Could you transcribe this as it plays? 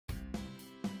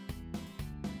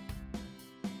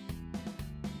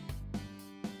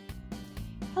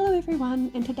Hello everyone,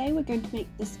 and today we're going to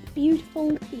make this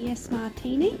beautiful Pxxx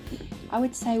Martini. I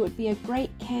would say it would be a great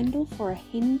candle for a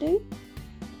hen do.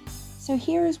 So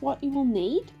here is what you will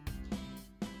need.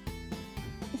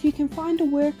 If you can find a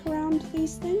workaround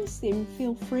these things, then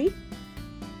feel free.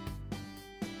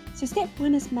 So step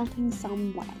one is melting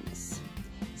some wax.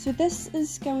 So this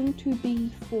is going to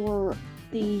be for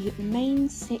the main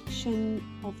section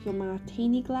of your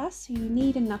martini glass, so you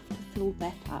need enough to fill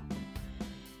that up.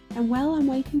 And while I'm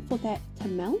waiting for that to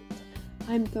melt,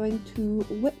 I'm going to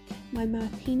wick my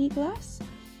martini glass,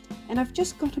 and I've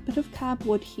just got a bit of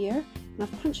cardboard here and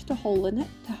I've punched a hole in it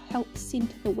to help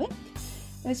center the wick.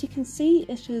 As you can see,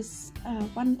 it is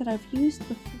one that I've used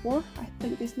before. I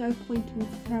think there's no point in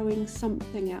throwing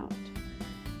something out.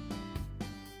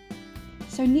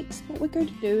 So next what we're going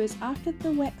to do is, after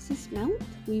the wax is melt,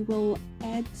 we will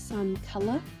add some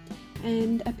colour,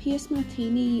 and a Pxxx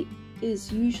Martini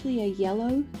is usually a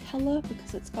yellow colour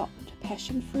because it's got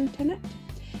passion fruit in it.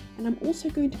 And I'm also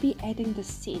going to be adding the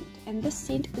scent, and this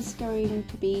scent is going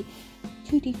to be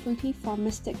Tutti Frutti from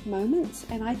Mystic Moments,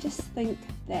 and I just think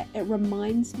that it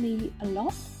reminds me a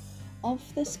lot of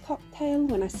this cocktail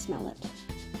when I smell it.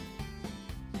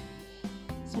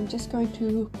 So I'm just going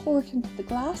to pour it into the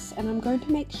glass, and I'm going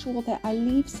to make sure that I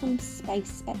leave some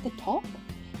space at the top.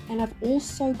 And I've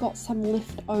also got some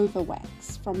leftover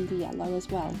wax from the yellow as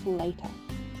well for later.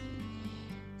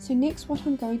 So next what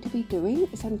I'm going to be doing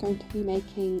is I'm going to be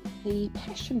making the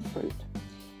passion fruit.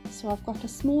 So I've got a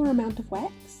small amount of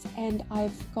wax, and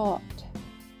I've got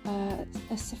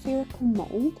a spherical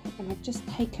mould, and I've just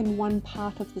taken one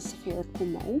part of the spherical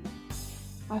mould.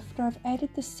 After I've added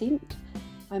the scent,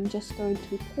 I'm just going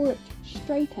to pour it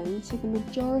straight in, so the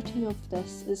majority of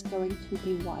this is going to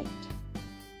be white.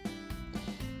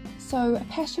 So a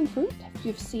passion fruit, if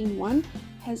you've seen one,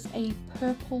 has a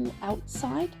purple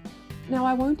outside. Now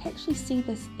I won't actually see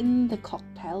this in the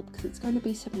cocktail because it's going to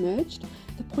be submerged.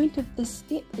 The point of this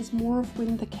step is more of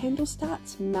when the candle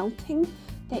starts melting,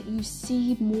 that you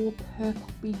see more purple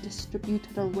be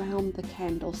distributed around the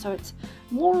candle. So it's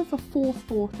more of a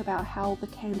forethought about how the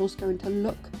candle's going to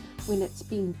look when it's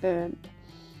being burned.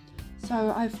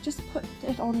 So I've just put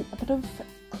it on a bit of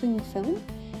cling film,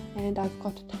 and I've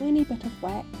got a tiny bit of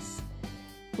wax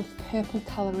with purple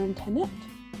colourant in it.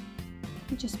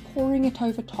 I'm just pouring it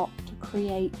over top to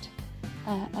create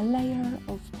a layer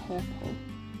of purple.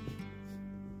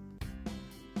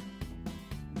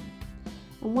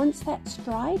 And once that's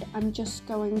dried, I'm just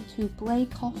going to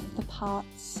break off the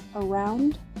parts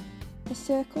around the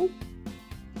circle.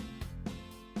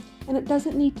 And it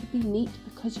doesn't need to be neat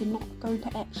because you're not going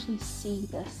to actually see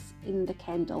this in the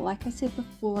candle. Like I said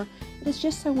before, it is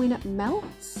just so when it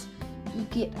melts, you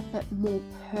get a bit more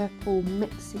purple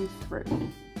mixing through.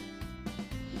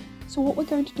 So what we're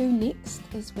going to do next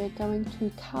is we're going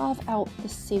to carve out the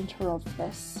center of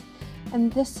this.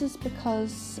 And this is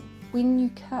because when you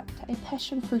cut a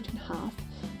passion fruit in half,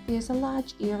 there's a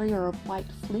large area of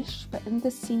white flesh, but in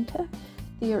the center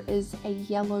there is a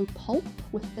yellow pulp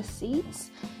with the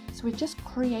seeds. So we're just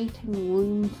creating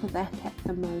room for that at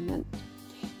the moment.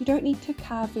 You don't need to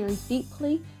carve very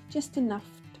deeply, just enough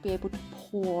to be able to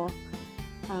pour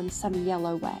some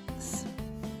yellow wax.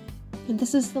 And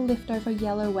this is the leftover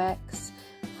yellow wax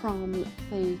from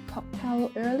the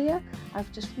cocktail earlier.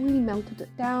 I've just really melted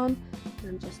it down, and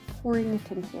I'm just pouring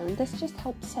it in here. And this just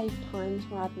helps save time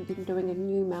rather than doing a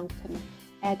new melt and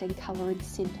adding colour and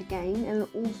scent again. And it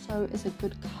also is a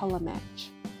good colour match.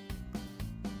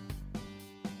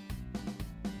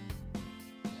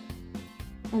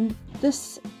 And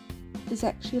this is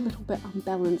actually a little bit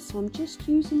unbalanced, so I'm just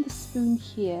using the spoon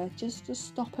here just to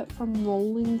stop it from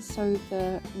rolling so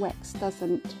the wax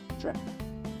doesn't drip.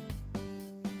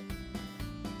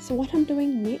 So what I'm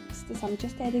doing next is I'm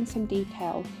just adding some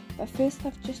detail, but first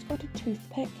I've just got a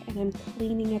toothpick and I'm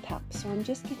cleaning it up. So I'm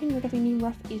just getting rid of any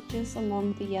rough edges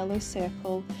along the yellow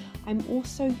circle. I'm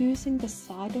also using the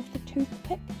side of the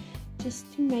toothpick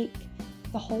just to make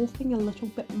the whole thing a little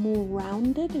bit more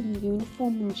rounded and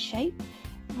uniform in shape,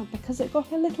 because it got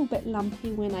a little bit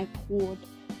lumpy when I poured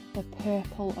the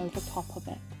purple over top of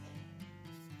it.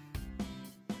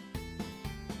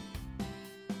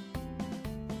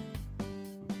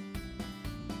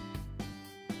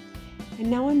 And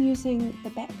now I'm using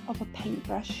the back of a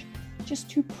paintbrush just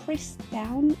to press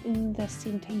down in the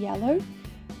center yellow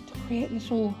to create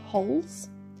little holes,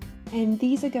 and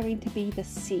these are going to be the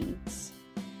seeds.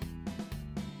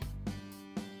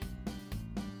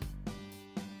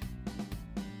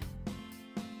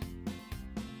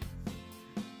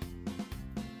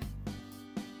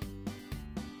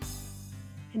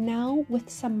 And now with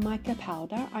some mica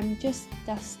powder, I'm just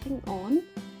dusting on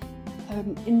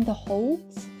in the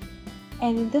holes,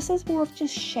 and this is more of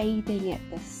just shading at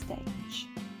this stage,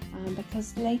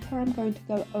 because later I'm going to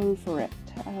go over it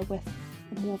with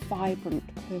a more vibrant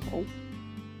purple.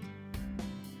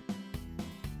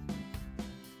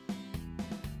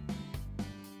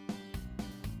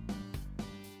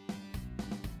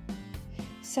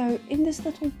 So in this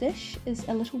little dish is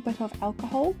a little bit of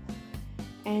alcohol,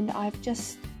 and I've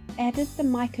just added the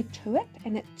mica to it,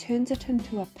 and it turns it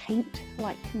into a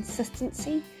paint-like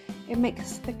consistency. It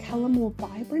makes the colour more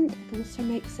vibrant. It also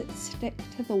makes it stick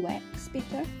to the wax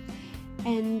better.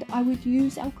 And I would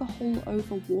use alcohol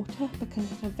over water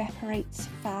because it evaporates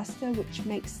faster, which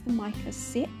makes the mica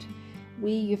set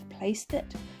where you've placed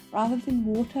it. Rather than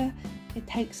water, it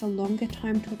takes a longer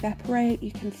time to evaporate.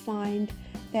 You can find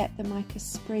that the mica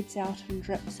spreads out and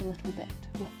drips a little bit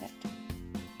with it.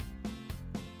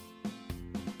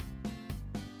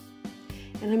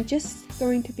 And I'm just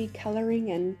going to be colouring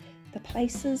in the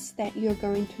places that you're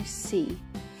going to see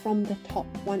from the top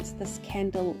once this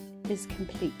candle is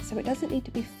complete. So it doesn't need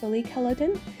to be fully coloured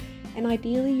in, and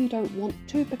ideally you don't want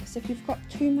to, because if you've got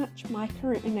too much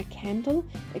mica in a candle,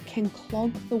 it can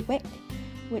clog the wick,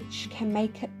 which can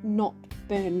make it not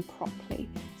burn properly.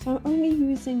 So I'm only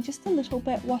using just a little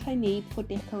bit what I need for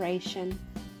decoration.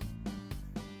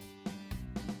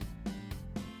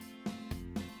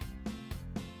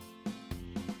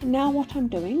 And now what I'm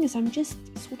doing is I'm just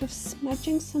sort of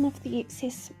smudging some of the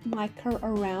excess mica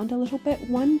around a little bit,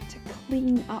 one to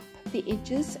clean up the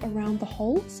edges around the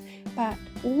holes, but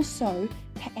also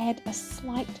to add a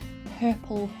slight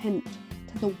purple hint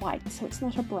to the white, so it's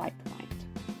not a bright white.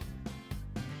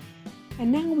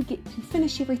 And now we get to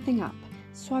finish everything up.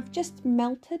 So I've just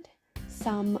melted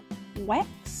some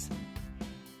wax,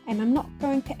 and I'm not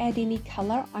going to add any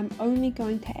colour, I'm only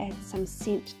going to add some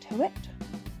scent to it.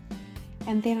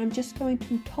 And then I'm just going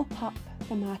to top up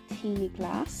the martini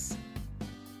glass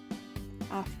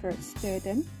after it's stirred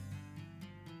in.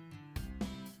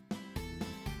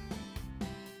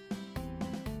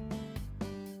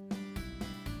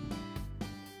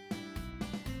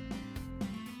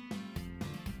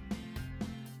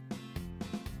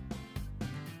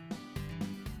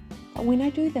 But when I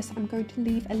do this, I'm going to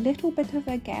leave a little bit of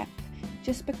a gap,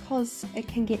 just because it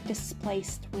can get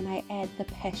displaced when I add the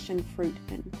passion fruit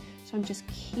in. So I'm just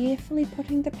carefully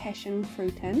putting the passion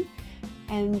fruit in,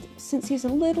 and since there's a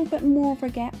little bit more of a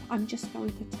gap, I'm just going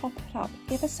to top it up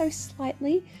ever so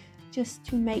slightly, just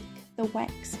to make the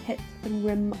wax hit the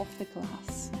rim of the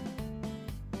glass.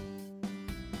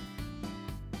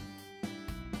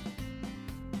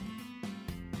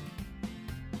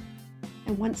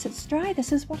 And once it's dry,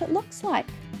 this is what it looks like.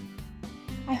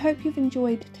 I hope you've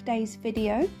enjoyed today's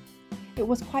video. It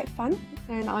was quite fun,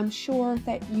 and I'm sure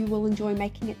that you will enjoy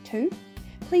making it too.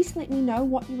 Please let me know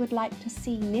what you would like to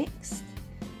see next.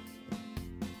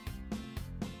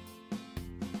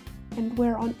 And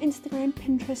we're on Instagram,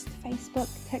 Pinterest, Facebook,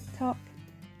 TikTok.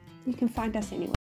 You can find us anywhere.